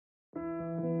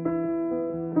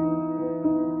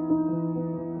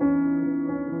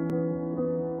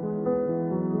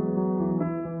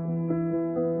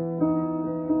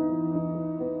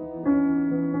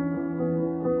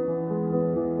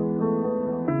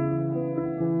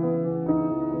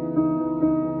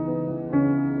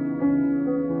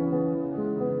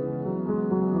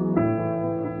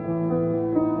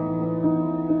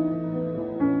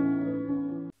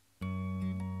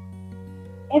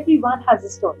everyone has a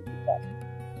story to tell.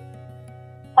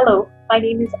 Hello, my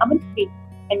name is Shri,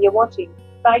 and you're watching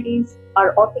Fridays,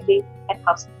 our author day at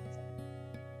House.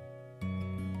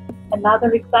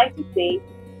 Another exciting day,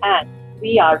 and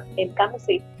we are in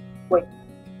conversation with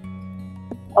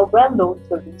a well-known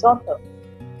children's author.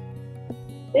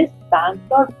 This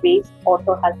Bangalore-based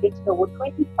author has written over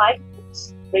 25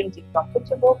 books, ranging from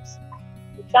picture books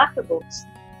to chapter books,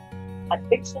 and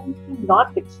fiction to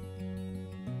non-fiction,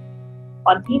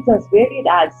 on themes as varied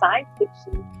as science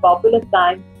fiction, popular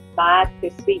science, math,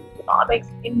 history, economics,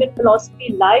 Indian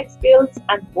philosophy, life skills,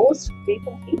 and most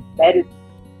recently, medicine.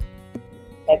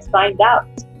 Let's find out.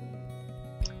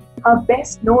 Her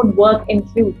best-known work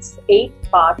includes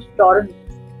 8-part Taurus,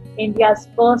 India's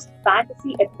first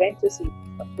fantasy adventure series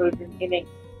for children in India.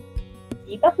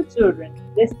 Gita for Children,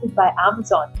 listed by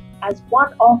Amazon as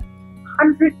one of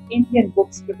 100 Indian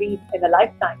books to read in a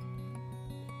lifetime.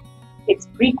 Its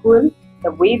prequel,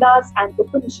 The Vedas and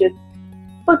Upanishads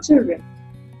for Children.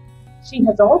 She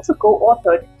has also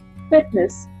co-authored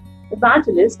Fitness,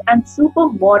 Evangelist, and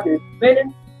Supermodel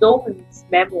Milind Soman's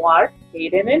memoir,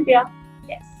 Made in India.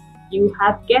 Yes, you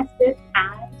have guessed it,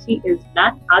 and she is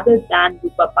none other than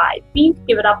Roopa Pai. Please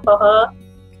give it up for her.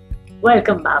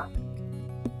 Welcome, ma'am.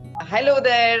 Hello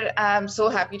there. I'm so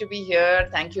happy to be here.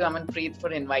 Thank you, Amanpreet,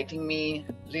 for inviting me.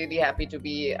 Really happy to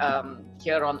be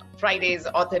here on Fridays,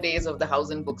 author days of the House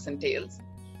of Books and Tales.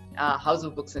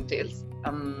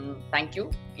 Thank you.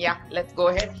 Yeah, let's go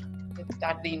ahead. Let's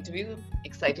start the interview.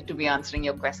 Excited to be answering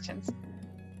your questions.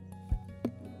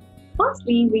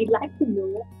 Firstly, we'd like to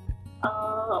know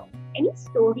any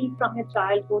story from your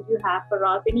childhood you have for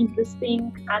us, any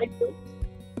interesting anecdotes?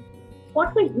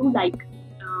 What were you like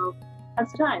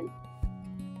as a child?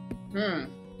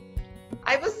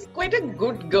 I was quite a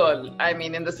good girl. I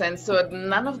mean, in the sense, so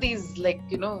none of these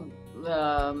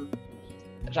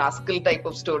rascal type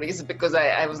of stories, because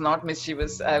I was not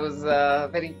mischievous. I was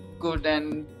very good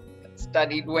and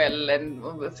studied well and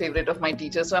a favorite of my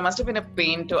teachers. So I must have been a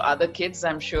pain to other kids,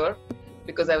 I'm sure,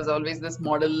 because I was always this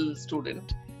model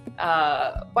student.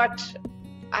 But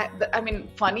I mean,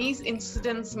 funny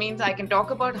incidents means I can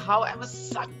talk about how I was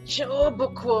such a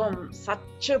bookworm.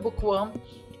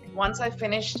 Once I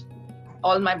finished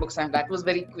all my books, and that was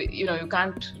very quick. You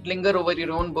can't linger over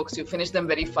your own books. You finish them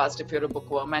very fast if you're a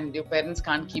bookworm, and your parents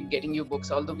can't keep getting you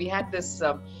books. Although we had this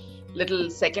little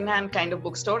second-hand kind of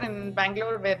bookstore in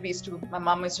Bangalore where my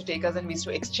mom used to take us and we used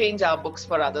to exchange our books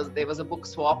for others. There was a book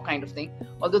swap kind of thing.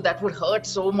 Although that would hurt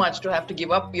so much to have to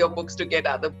give up your books to get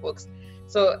other books.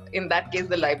 So in that case,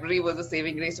 the library was a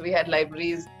saving grace. So we had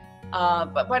libraries.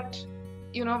 But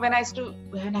when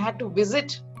I had to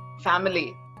visit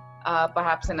family,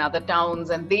 perhaps in other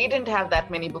towns, and they didn't have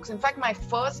that many books. In fact,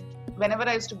 whenever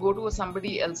I used to go to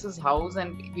somebody else's house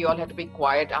and we all had to be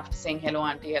quiet after saying hello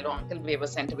auntie, hello uncle, we were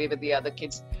sent away with the other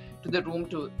kids to the room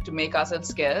to make ourselves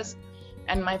scarce.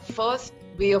 And my first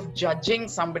way of judging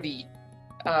somebody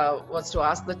was to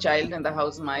ask the child in the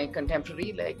house, my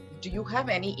contemporary, like, do you have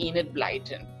any Enid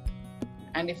Blyton?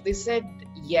 And if they said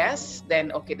yes,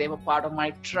 then okay, they were part of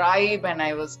my tribe and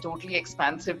I was totally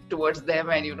expansive towards them,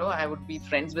 and I would be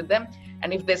friends with them.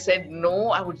 And if they said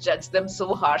no, I would judge them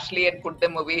so harshly and put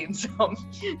them away in some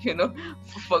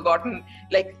forgotten,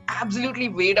 like absolutely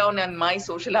way down on my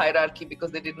social hierarchy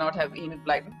because they did not have Enid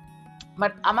Blyton.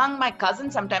 But among my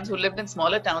cousins sometimes who lived in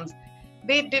smaller towns,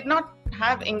 they did not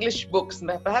have English books.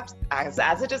 Perhaps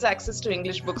as it is, access to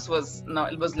English books was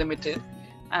limited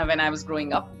when I was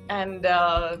growing up, and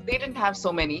they didn't have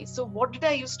so many. So what did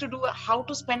I used to do? How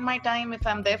to spend my time if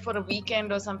I'm there for a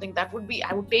weekend or something? That would be,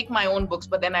 I would take my own books,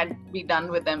 but then I'd be done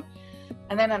with them.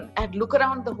 And then I'd look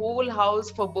around the whole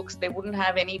house for books. They wouldn't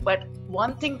have any. But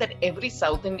one thing that every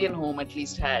South Indian home at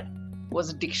least had was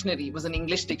a dictionary, was an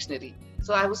English dictionary.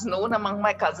 So I was known among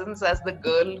my cousins as the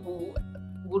girl who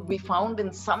would be found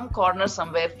in some corner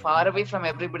somewhere far away from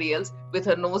everybody else with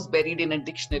her nose buried in a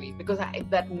dictionary, because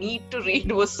that need to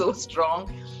read was so strong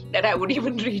that I would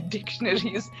even read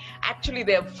dictionaries. Actually,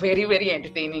 they are very, very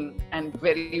entertaining and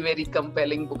very, very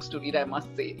compelling books to read, I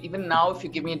must say. Even now, if you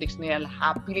give me a dictionary, I'll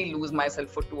happily lose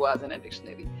myself for 2 hours in a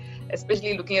dictionary,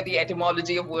 especially looking at the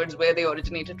etymology of words, where they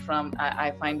originated from.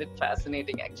 I find it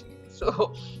fascinating, actually.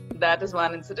 So that is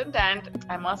one incident, and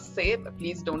I must say,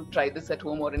 please don't try this at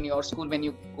home or in your school when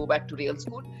you go back to real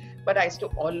school. But I used to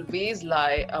always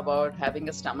lie about having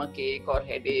a stomach ache or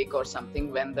headache or something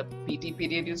when the PT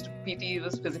period PT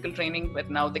was physical training,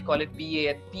 but now they call it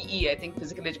PE, I think,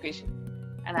 physical education.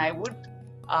 And I would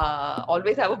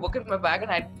always have a book in my bag,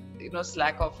 and I'd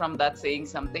slack off from that saying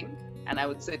something, and I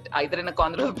would sit either in a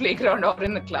corner of the playground or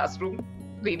in a classroom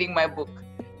reading my book.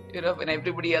 when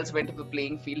everybody else went to the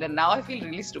playing field. And now I feel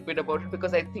really stupid about it,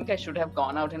 because I think I should have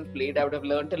gone out and played. I would have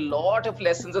learned a lot of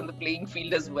lessons on the playing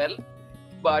field as well.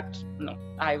 But no,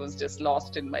 I was just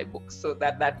lost in my books. So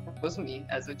that was me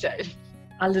as a child.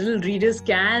 Our little readers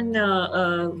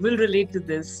will relate to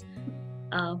this.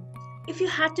 If you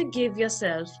had to give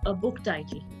yourself a book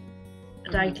title,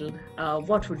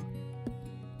 what would it?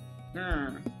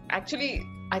 Actually,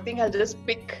 I think I'll just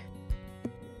pick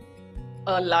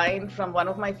a line from one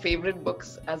of my favorite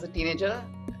books as a teenager.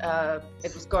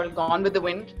 It was called Gone with the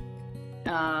Wind.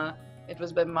 It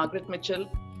was by Margaret Mitchell.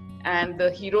 And the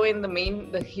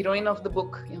heroine of the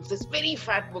book, it was this very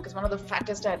fat book. It's one of the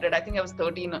fattest I had read. I think I was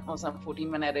 13 or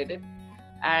 14 when I read it.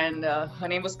 And her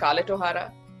name was Scarlett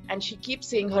O'Hara. And she keeps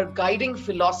saying her guiding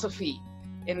philosophy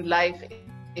in life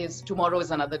is tomorrow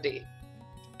is another day.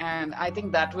 And I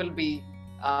think that would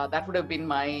have been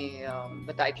my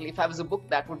the title. If I was a book,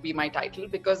 that would be my title,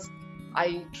 because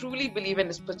I truly believe,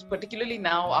 and particularly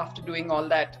now after doing all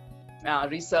that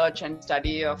research and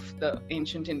study of the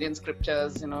ancient Indian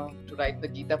scriptures, to write the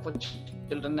Gita for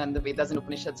children and the Vedas and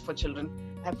Upanishads for children,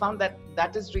 I found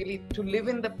that is really to live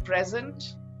in the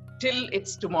present till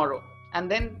it's tomorrow,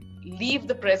 and then leave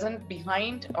the present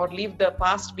behind or leave the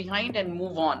past behind and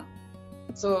move on.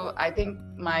 So I think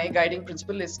my guiding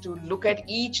principle is to look at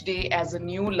each day as a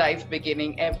new life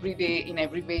beginning. Every day, in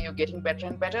every way, you're getting better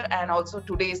and better. And also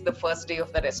today is the first day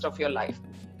of the rest of your life.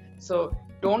 So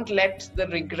don't let the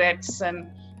regrets and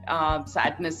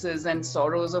sadnesses and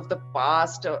sorrows of the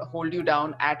past hold you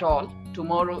down at all.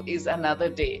 Tomorrow is another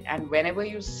day. And whenever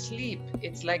you sleep,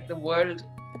 it's like the world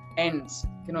ends.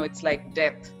 It's like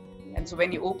death. And so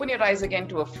when you open your eyes again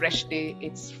to a fresh day,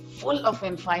 it's full of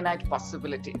infinite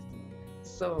possibilities.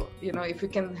 So, if you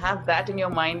can have that in your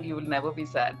mind, you will never be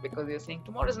sad, because you're saying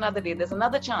tomorrow is another day. There's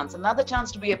another chance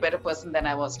to be a better person than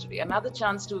I was today. Another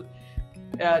chance to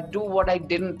do what I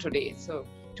didn't today. So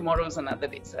tomorrow is another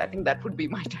day. So I think that would be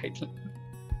my title.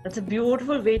 That's a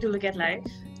beautiful way to look at life.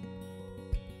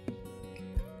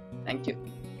 Thank you.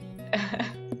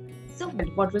 So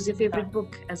what was your favorite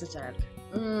book as a child?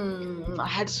 I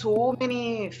had so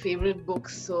many favorite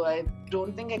books, so I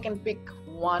don't think I can pick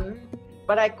one.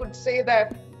 But I could say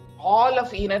that all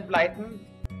of Enid Blyton,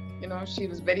 she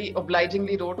was very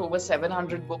obligingly wrote over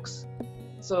 700 books.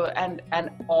 So, and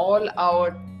all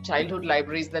our childhood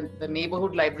libraries, the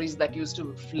neighborhood libraries that used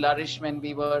to flourish when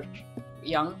we were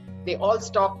young, they all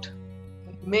stocked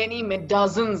many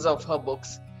dozens of her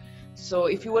books. So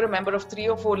if you were a member of 3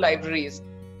 or 4 libraries,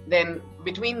 then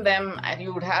between them,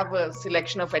 you would have a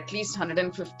selection of at least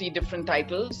 150 different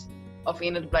titles of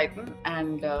Enid Blyton.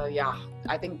 And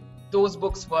I think those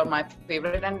books were my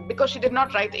favorite. And because she did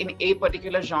not write in a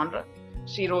particular genre,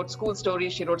 she wrote school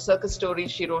stories, she wrote circus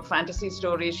stories, she wrote fantasy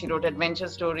stories, she wrote adventure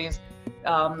stories,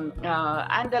 and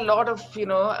a lot of,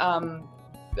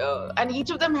 and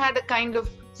each of them had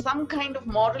some kind of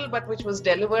moral, but which was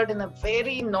delivered in a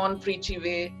very non-preachy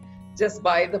way, just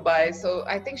by the by. So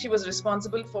I think she was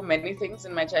responsible for many things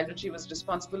in my childhood. She was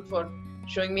responsible for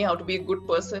showing me how to be a good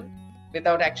person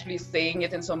without actually saying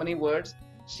it in so many words.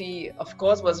 She, of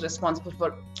course, was responsible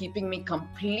for keeping me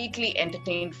completely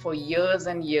entertained for years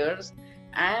and years.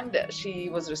 And she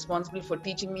was responsible for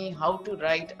teaching me how to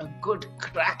write a good,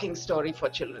 cracking story for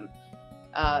children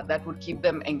that would keep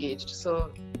them engaged.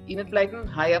 So Enid Blyton,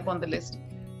 high up on the list.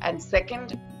 And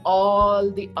second, all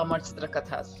the Amarchitra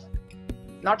Kathas.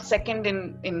 Not second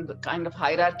in the kind of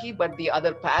hierarchy, but the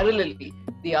other parallelly.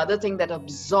 The other thing that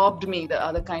absorbed me, the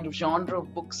other kind of genre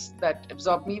of books that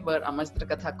absorbed me were Amarchitra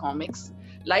Katha comics.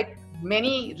 Like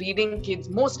many reading kids,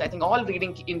 I think all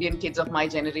reading Indian kids of my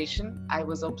generation, I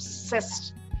was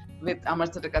obsessed with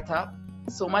Amarchitra Katha.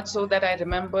 So much so that I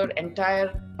remember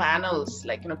entire panels,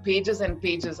 pages and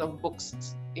pages of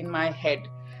books in my head.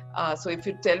 So if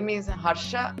you tell me it's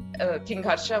Harsha, King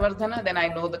Harshavardhana, then I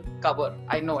know the cover.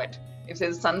 I know it. If it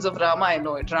says Sons of Rama, I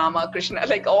know it. Rama, Krishna,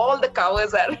 all the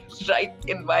covers are right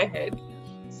in my head.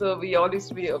 So we all used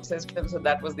to be obsessed with them. So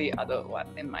that was the other one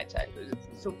in my childhood.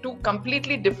 So 2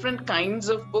 completely different kinds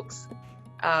of books.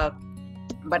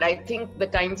 But I think the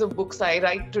kinds of books I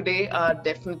write today are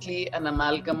definitely an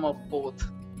amalgam of both.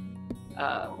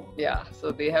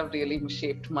 So they have really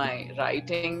shaped my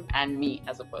writing and me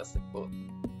as a person, both.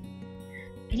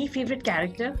 Any favorite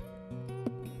character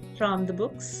from the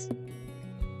books?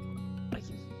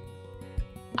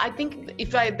 I think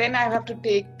I have to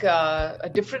take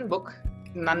a different book.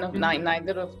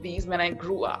 Neither of these. When I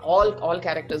grew up, all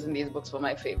characters in these books were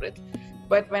my favorite.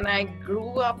 But when I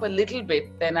grew up a little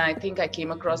bit, then I think I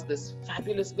came across this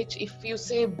fabulous, which if you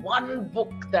say one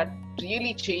book that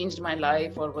really changed my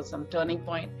life or was some turning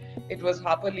point, it was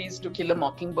Harper Lee's To Kill a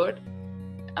Mockingbird.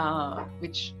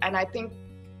 and I think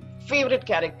favorite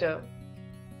character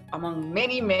among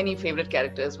many favorite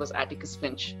characters was Atticus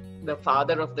Finch, the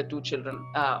father of the two children,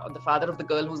 the father of the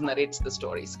girl who narrates the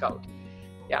story, Scout.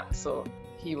 Yeah, so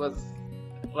he was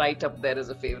right up there as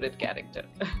a favorite character.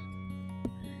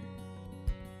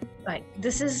 Right.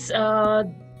 These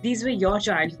were your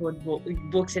childhood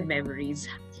books and memories.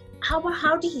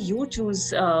 How do you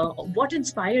choose? What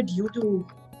inspired you to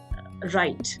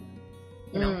write?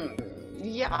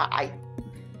 Yeah,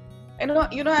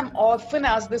 I'm often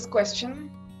asked this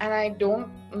question, and I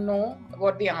don't know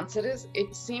what the answer is.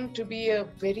 It seemed to be a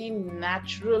very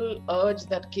natural urge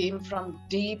that came from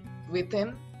deep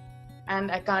within,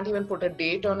 and I can't even put a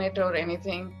date on it or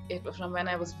anything. It was from when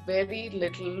I was very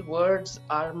little. Words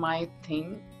are my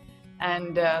thing,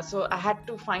 and so I had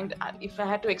to find, if I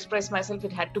had to express myself,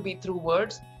 it had to be through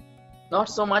words, not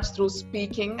so much through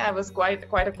speaking. I was quite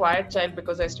a quiet child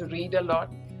because I used to read a lot,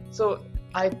 so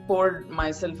I poured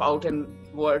myself out in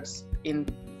words in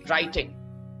writing.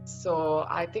 So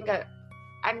I think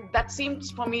and that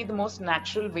seems for me the most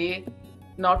natural way,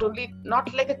 not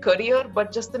like a career,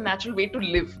 but just the natural way to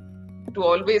live, to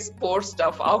always pour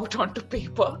stuff out onto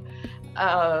paper.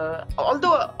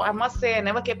 Although I must say I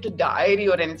never kept a diary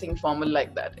or anything formal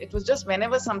like that. It was just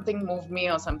whenever something moved me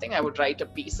or something, I would write a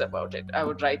piece about it. I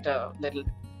would write a little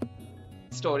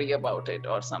story about it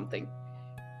or something.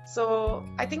 So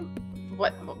I think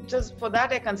just for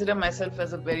that, I consider myself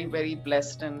as a very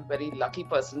blessed and very lucky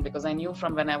person, because I knew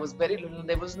from when I was very little,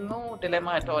 there was no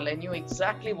dilemma at all. I knew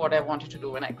exactly what I wanted to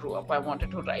do when I grew up. I wanted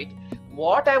to write.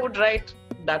 What I would write,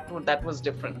 that was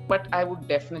different, but I would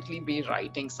definitely be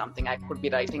writing something. I could be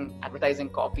writing advertising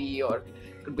copy, or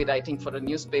could be writing for a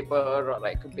newspaper, or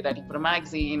I could be writing for a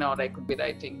magazine, or I could be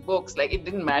writing books. Like, it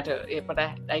didn't matter, but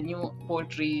I knew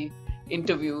poetry,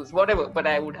 interviews, whatever, but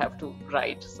I would have to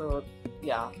write. So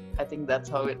yeah, I think that's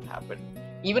how it happened.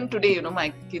 Even today,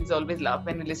 my kids always laugh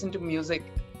when we listen to music,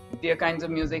 their kinds of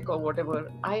music or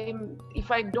whatever. If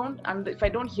I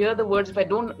don't hear the words, if I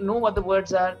don't know what the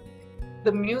words are,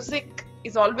 the music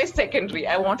is always secondary.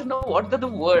 I want to know what are the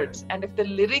words, and if the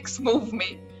lyrics move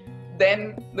me,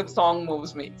 then the song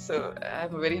moves me. So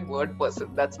I'm a very word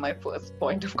person. That's my first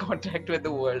point of contact with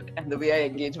the world, and the way I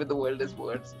engage with the world is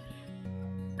words.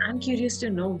 I'm curious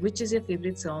to know, which is your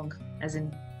favorite song, as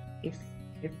in, if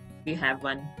you have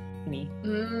one.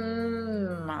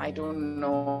 I don't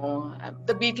know.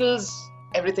 The Beatles,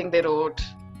 everything they wrote,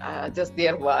 just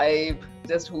their vibe,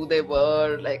 just who they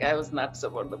were. Like, I was nuts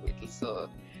about the Beatles. So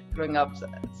growing up,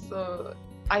 so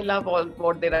I love all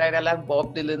what they write. I love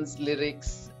Bob Dylan's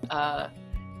lyrics,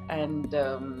 and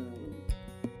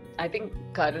I think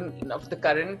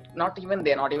not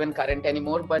even current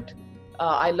anymore, but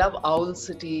I love Owl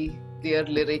City, their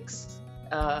lyrics.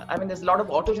 There's a lot of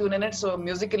auto-tune in it, so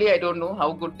musically I don't know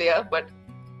how good they are, but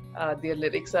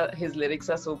his lyrics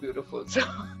are so beautiful. So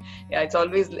yeah, it's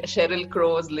always Sheryl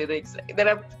Crow's lyrics. There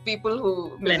are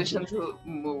musicians who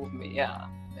move me. Yeah.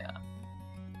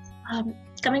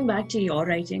 Coming back to your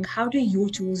writing, how do you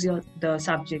choose the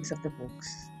subjects of the books?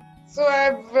 So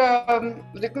I've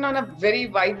written on a very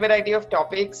wide variety of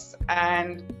topics,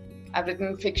 and I've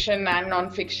written fiction and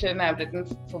non-fiction. I've written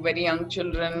for very young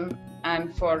children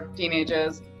and for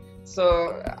teenagers.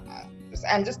 So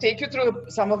I'll just take you through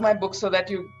some of my books so that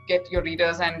you get your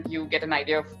readers and you get an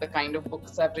idea of the kind of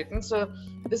books I've written. So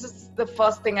this is the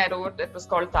first thing I wrote. It was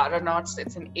called Taranauts.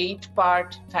 It's an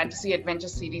 8-part fantasy adventure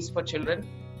series for children,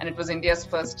 and it was India's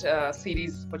first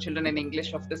series for children in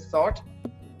English of this sort.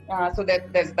 So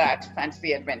there's that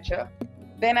fantasy adventure.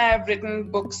 Then I have written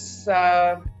books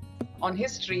on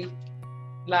history,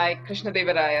 like Krishna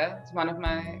Devaraya. It's one of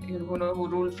my, who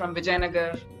ruled from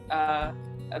Vijayanagar,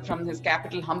 from his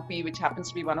capital Hampi, which happens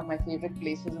to be one of my favorite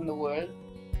places in the world.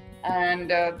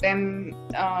 And then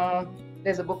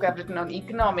there's a book I've written on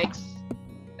economics,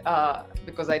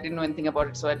 because I didn't know anything about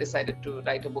it, so I decided to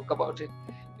write a book about it,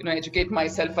 educate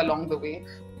myself along the way.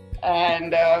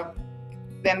 And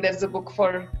then there's a book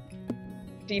for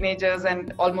teenagers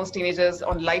and almost teenagers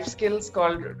on life skills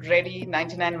called Ready,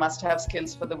 99 Must-Have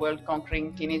Skills for the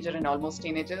World-Conquering Teenager and Almost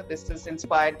Teenager. This is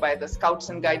inspired by the Scouts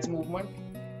and Guides movement.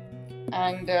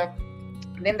 And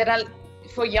then there are,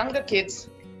 for younger kids,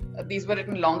 these were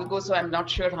written long ago, so I'm not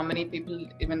sure how many people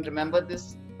even remember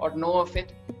this or know of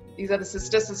it. These are the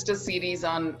Sister series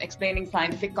on explaining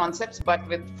scientific concepts, but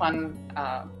with fun,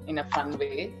 in a fun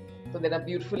way. So there are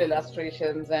beautiful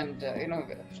illustrations and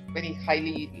very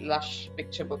highly lush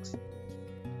picture books.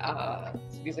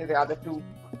 These are the other two,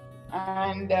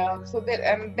 and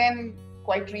then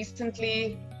quite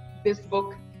recently, this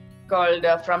book called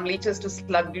From Leeches to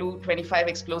Slug Glue: 25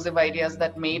 Explosive Ideas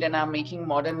That Made and Are Making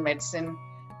Modern Medicine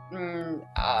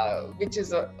which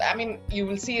is, I mean, you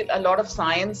will see a lot of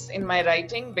science in my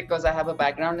writing because I have a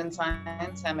background in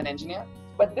science. I'm an engineer.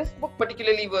 But this book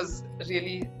particularly was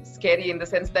really scary in the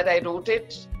sense that I wrote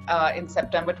it in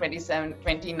September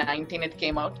 2019. It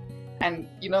came out. And,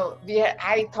 you know,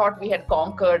 I thought we had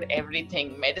conquered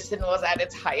everything. Medicine was at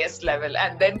its highest level.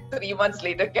 And then 3 months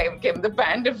later came the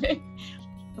pandemic.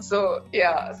 So,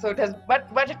 yeah, so it has, but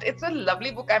it's a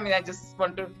lovely book. I mean, I just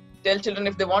want to tell children,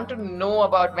 if they want to know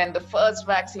about when the first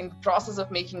vaccine, process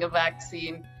of making a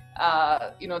vaccine,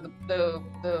 you know,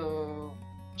 the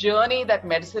journey that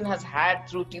medicine has had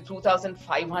through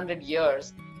 2,500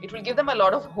 years, it will give them a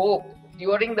lot of hope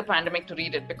during the pandemic to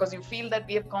read it, because you feel that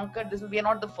we have conquered this. We are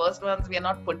not the first ones. We are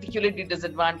not particularly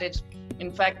disadvantaged.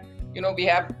 In fact, you know, we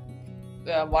have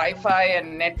Wi-Fi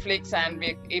and Netflix, and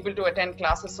we're able to attend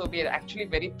classes. So we are actually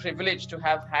very privileged to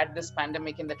have had this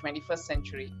pandemic in the 21st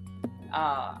century.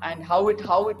 And how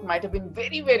it might have been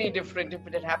very, very different if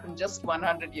it had happened just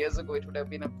 100 years ago. It would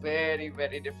have been a very,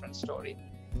 very different story.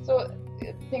 So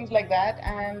things like that.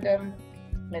 And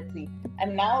let's see.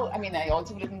 And now, I mean, I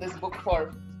also written this book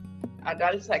for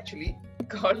adults actually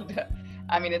called,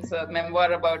 I mean, it's a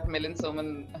memoir about Milind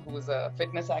Soman, who was a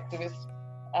fitness activist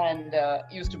and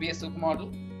used to be a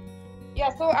supermodel. Yeah,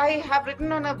 so I have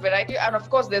written on a variety, and of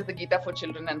course there's the Gita for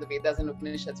children and the Vedas and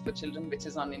Upanishads for children, which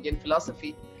is on Indian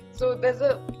philosophy. So there's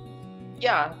the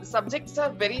subjects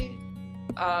are very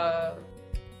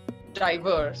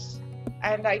diverse,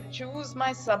 and I choose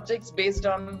my subjects based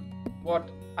on what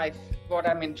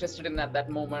I'm interested in at that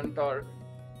moment, or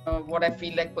what I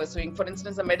feel like pursuing. For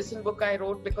instance, a medicine book I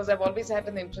wrote because I've always had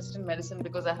an interest in medicine,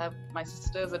 because I have, my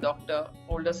sister is a doctor,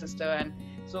 older sister, and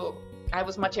so I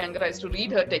was much younger. I used to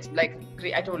read her text, like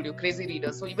I told you, crazy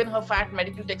reader. So even her fat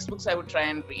medical textbooks I would try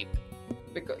and read,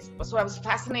 so I was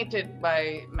fascinated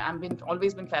by,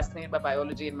 always been fascinated by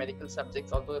biology and medical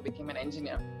subjects, although I became an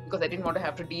engineer, because I didn't want to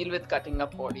have to deal with cutting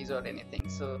up bodies or anything.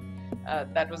 So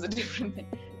that was a different thing.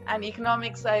 And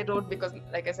economics I wrote because,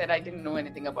 like I said, I didn't know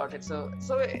anything about it. So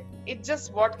it's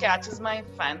just what catches my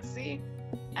fancy.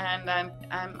 And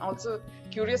I'm also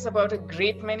curious about a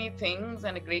great many things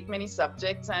and a great many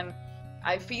subjects. And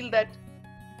I feel that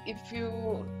if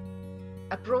you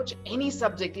approach any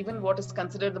subject, even what is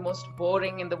considered the most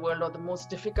boring in the world or the most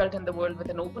difficult in the world, with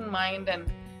an open mind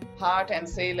and heart, and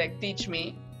say, like, teach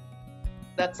me,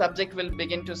 that subject will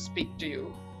begin to speak to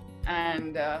you.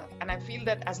 And I feel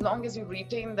that as long as you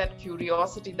retain that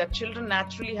curiosity that children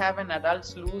naturally have and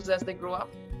adults lose as they grow up,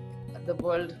 the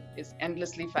world is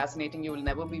endlessly fascinating. You will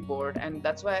never be bored. And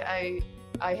that's why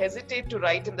I hesitate to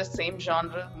write in the same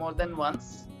genre more than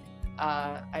once.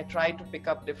 I try to pick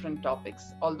up different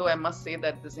topics, although I must say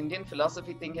that this Indian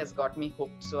philosophy thing has got me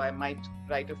hooked, so I might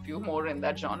write a few more in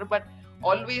that genre, but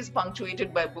always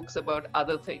punctuated by books about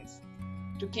other things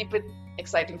to keep it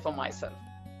exciting for myself.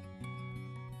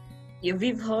 Yeah,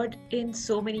 we've heard in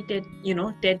so many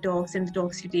TED Talks and the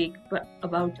talks you take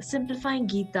about simplifying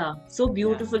Gita so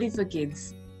beautifully for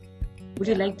kids. Would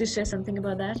you like to share something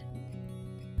about that?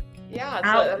 Yeah.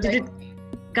 How did it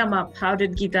come up? How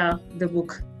did Gita, the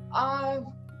book?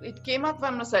 It came up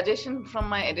from a suggestion from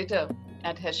my editor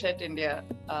at Hachette India,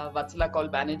 Vatsala Kaul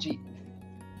Banerjee.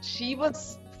 She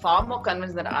was far more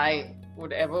convinced than I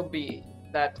would ever be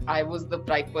that I was the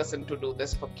right person to do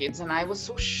this for kids. And I was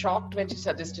so shocked when she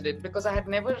suggested it, because I had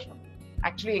never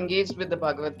actually engaged with the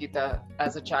Bhagavad Gita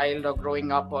as a child or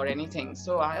growing up or anything.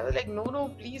 So I was like,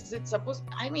 no, please, it's supposed,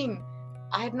 I mean,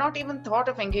 I had not even thought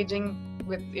of engaging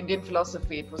with Indian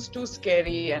philosophy. It was too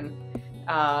scary and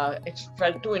it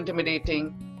felt too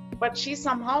intimidating. But she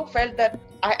somehow felt that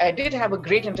I did have a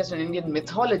great interest in Indian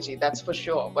mythology, that's for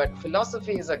sure. But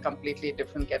philosophy is a completely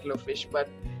different kettle of fish. But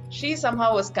she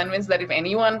somehow was convinced that if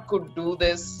anyone could do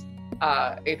this,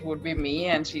 it would be me.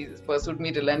 And she pursued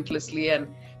me relentlessly. And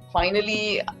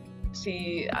finally,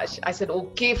 I said,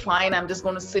 okay, fine, I'm just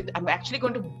going to sit. I'm actually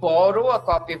going to borrow a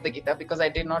copy of the Gita, because I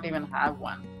did not even have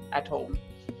one at home,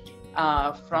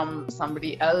 from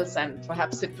somebody else, and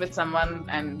perhaps sit with someone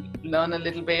and learn a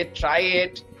little bit, try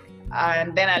it.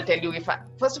 And then I'll tell you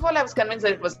first of all, I was convinced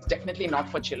that it was definitely not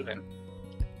for children.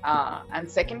 And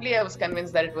secondly, I was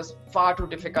convinced that it was far too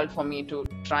difficult for me to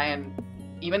try and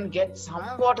even get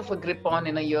somewhat of a grip on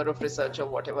in a year of research or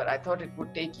whatever. I thought it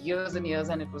would take years and years,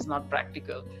 and it was not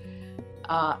practical.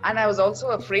 And I was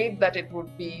also afraid that it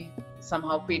would be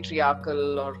somehow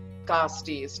patriarchal or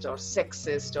casteist or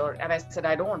sexist, and I said,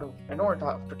 I don't want to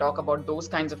have to talk about those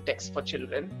kinds of texts for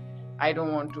children. I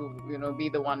don't want to, be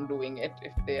the one doing it.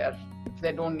 If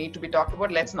they don't need to be talked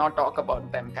about, let's not talk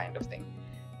about them, kind of thing.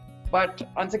 But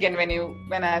once again,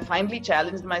 when I finally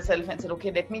challenged myself and said,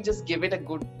 okay, let me just give it a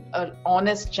good,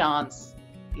 honest chance,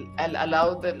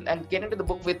 I'll get into the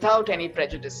book without any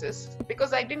prejudices,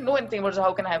 because I didn't know anything about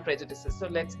how can I have prejudices. So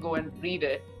let's go and read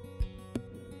it.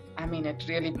 I mean, it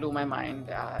really blew my mind.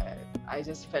 I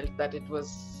just felt that it was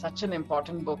such an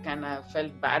important book, and I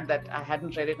felt bad that I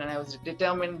hadn't read it, and I was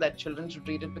determined that children should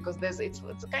read it, because it's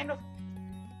a kind of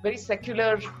very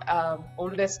secular,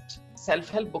 oldest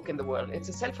self-help book in the world. It's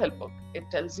a self-help book. It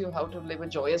tells you how to live a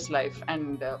joyous life,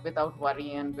 and without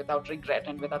worry and without regret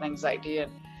and without anxiety.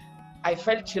 And I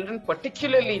felt children,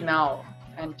 particularly now,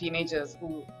 and teenagers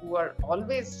who are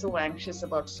always so anxious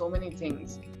about so many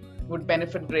things, would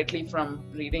benefit greatly from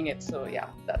reading it. So yeah,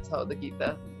 that's how the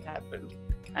Gita happened.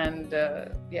 And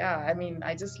I mean,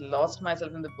 I just lost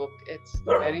myself in the book. It's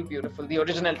very beautiful. The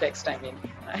original text, I mean.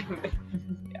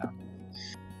 Yeah.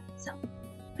 So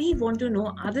we want to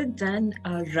know, other than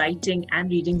writing and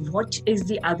reading, what is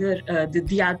the other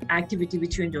the activity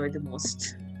which you enjoy the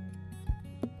most?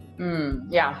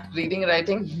 Yeah, reading,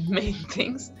 writing, main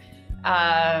things.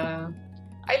 I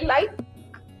like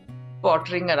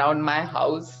pottering around my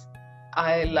house.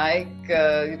 I like,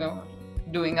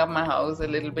 doing up my house a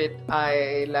little bit.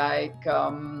 I like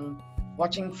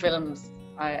watching films.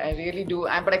 I really do.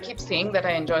 But I keep saying that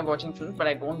I enjoy watching films, but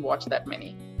I don't watch that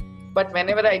many. But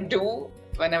whenever I do,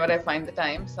 whenever I find the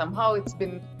time, somehow it's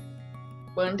been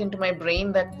burnt into my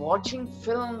brain that watching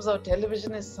films or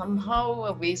television is somehow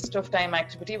a waste of time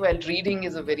activity, while reading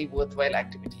is a very worthwhile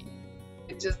activity.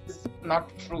 Which is not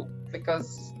true,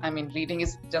 because I mean, reading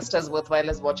is just as worthwhile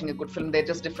as watching a good film. They're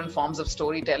just different forms of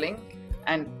storytelling,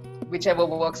 and whichever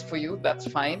works for you, that's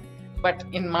fine. But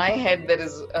in my head, there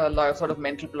is a lot of sort of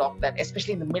mental block that,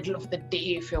 especially in the middle of the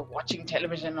day, if you're watching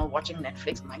television or watching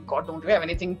Netflix, my God, don't we have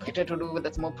anything better to do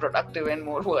that's more productive and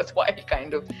more worthwhile,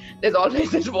 kind of. There's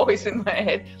always this voice in my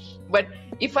head. But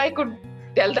if I could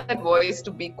tell that voice to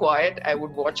be quiet, I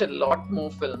would watch a lot more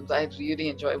films. I really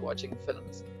enjoy watching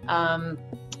films.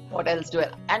 What else do I?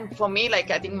 And for me,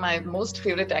 I think my most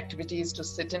favorite activity is to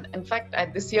sit in fact,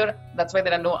 this year, that's why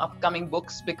there are no upcoming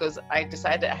books, because I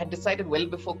had decided well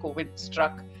before COVID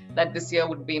struck that this year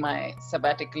would be my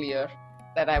sabbatical year,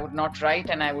 that I would not write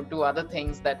and I would do other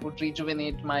things that would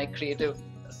rejuvenate my creative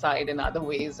side in other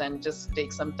ways and just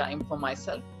take some time for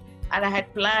myself. And I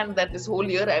had planned that this whole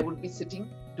year I would be sitting,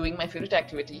 doing my favorite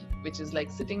activity, which is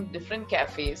sitting in different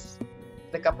cafes,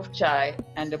 with a cup of chai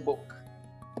and a book.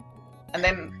 And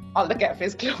then all the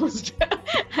cafes closed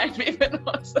and we were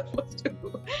not supposed to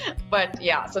go. But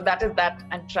yeah, so that is that,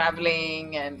 and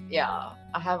traveling, and yeah,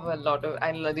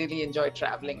 I really enjoy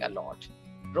traveling a lot.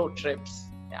 Road trips,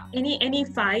 yeah. Any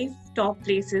 5 top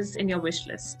places in your wish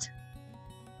list?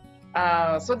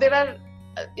 So there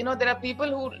are people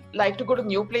who like to go to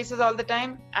new places all the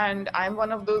time, and I'm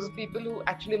one of those people who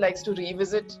actually likes to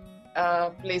revisit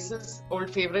places, old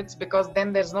favorites, because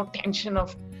then there's no tension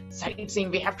of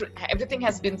sightseeing. Everything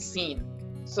has been seen.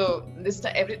 So this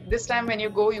time when you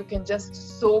go, you can just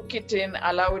soak it in,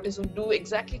 allow it to do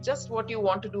exactly just what you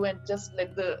want to do, and just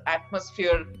let the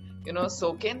atmosphere,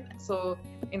 soak in. So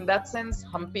in that sense,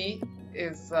 Hampi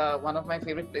is one of my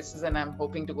favorite places, and I'm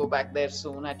hoping to go back there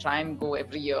soon. I try and go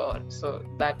every year. So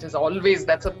that is always,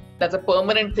 that's a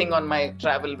permanent thing on my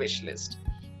travel wish list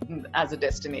as a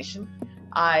destination.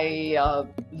 I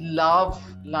love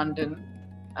London.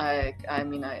 I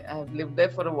mean, I've lived there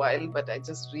for a while, but I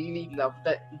just really love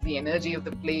the energy of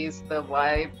the place, the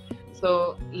vibe.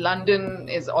 So London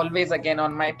is always, again,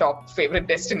 on my top favorite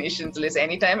destinations list.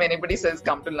 Anytime anybody says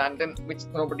come to London, which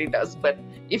nobody does, but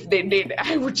if they did,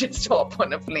 I would just hop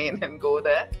on a plane and go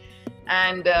there.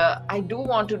 And I do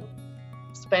want to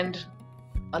spend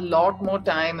a lot more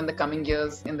time in the coming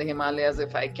years in the Himalayas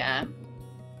if I can.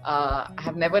 I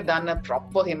have never done a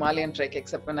proper Himalayan trek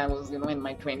except when I was, in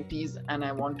my 20s, and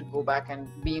I want to go back and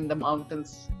be in the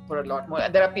mountains for a lot more.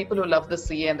 And there are people who love the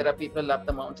sea, and there are people who love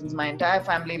the mountains. My entire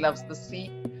family loves the sea.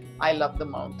 I love the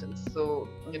mountains. So,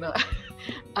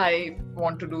 I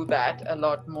want to do that a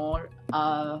lot more.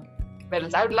 Where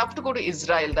else? I would love to go to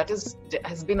Israel. That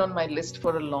has been on my list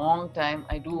for a long time.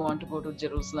 I do want to go to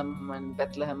Jerusalem and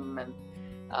Bethlehem, and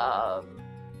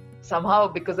somehow,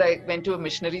 because I went to a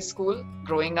missionary school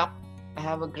growing up, I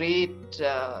have a great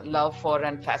love for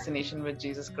and fascination with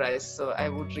Jesus Christ. So I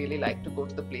would really like to go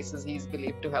to the places he's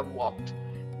believed to have walked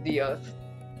the earth.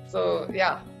 So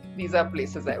yeah, these are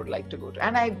places I would like to go to.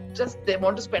 And they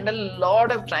want to spend a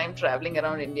lot of time traveling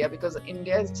around India, because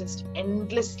India is just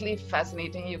endlessly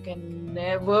fascinating. You can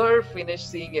never finish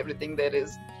seeing everything there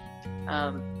is.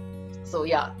 So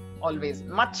yeah, always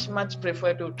much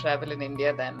prefer to travel in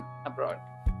India than abroad.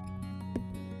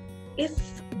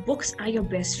 If books are your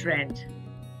best friend,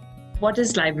 what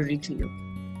is library to you?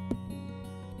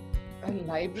 A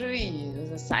library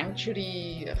is a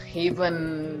sanctuary, a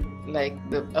haven, like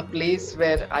a place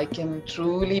where I can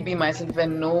truly be myself,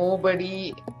 when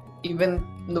nobody even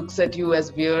looks at you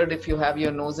as weird if you have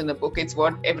your nose in a book. It's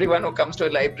what everyone who comes to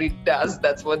a library does.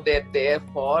 That's what they're there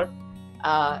for.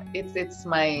 It's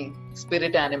my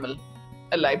spirit animal.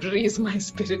 A library is my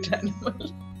spirit animal.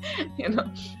 You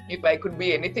know, if I could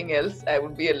be anything else, I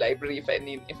would be a library. If I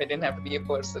didn't have to be a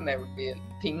person, I would be a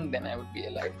thing. Then I would be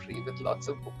a library with lots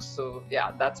of books. So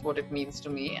yeah, that's what it means to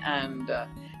me. And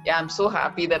yeah, I'm so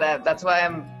happy that's why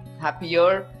I'm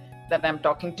happier that I'm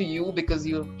talking to you, because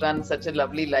you run such a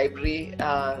lovely library,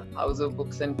 House of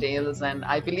Books and Tales. And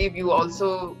I believe you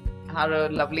also are a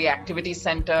lovely activity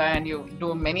center, and you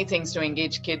do many things to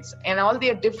engage kids and all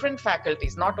their different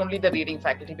faculties, not only the reading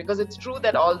faculty, because it's true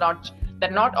that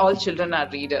not all children are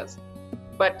readers,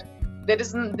 but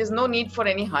there's no need for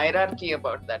any hierarchy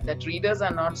about that readers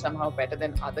are not somehow better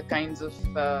than other kinds of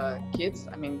kids.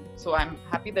 I mean, so I'm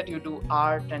happy that you do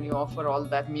art and you offer all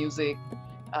that, music.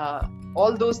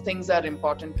 All those things are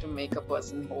important to make a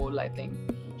person whole, I think.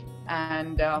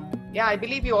 And yeah, I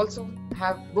believe you also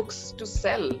have books to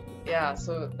sell. Yeah,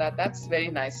 so that's very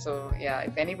nice. So yeah,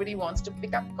 if anybody wants to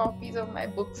pick up copies of my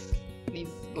books, please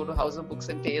go to House of Books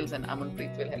and Tales, and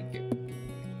Amanpreet will help you.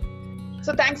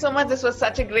 So thanks so much. This was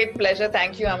such a great pleasure.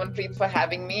 Thank you, Amanpreet, for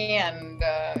having me. And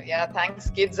yeah, thanks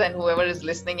kids and whoever is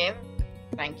listening in.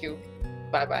 Thank you.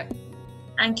 Bye-bye.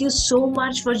 Thank you so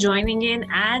much for joining in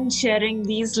and sharing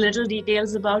these little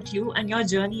details about you and your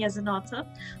journey as an author.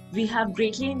 We have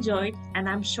greatly enjoyed, and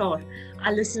I'm sure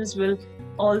our listeners will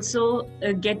also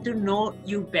get to know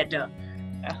you better.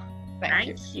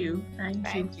 Thank you.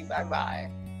 Thank you.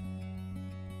 Bye-bye.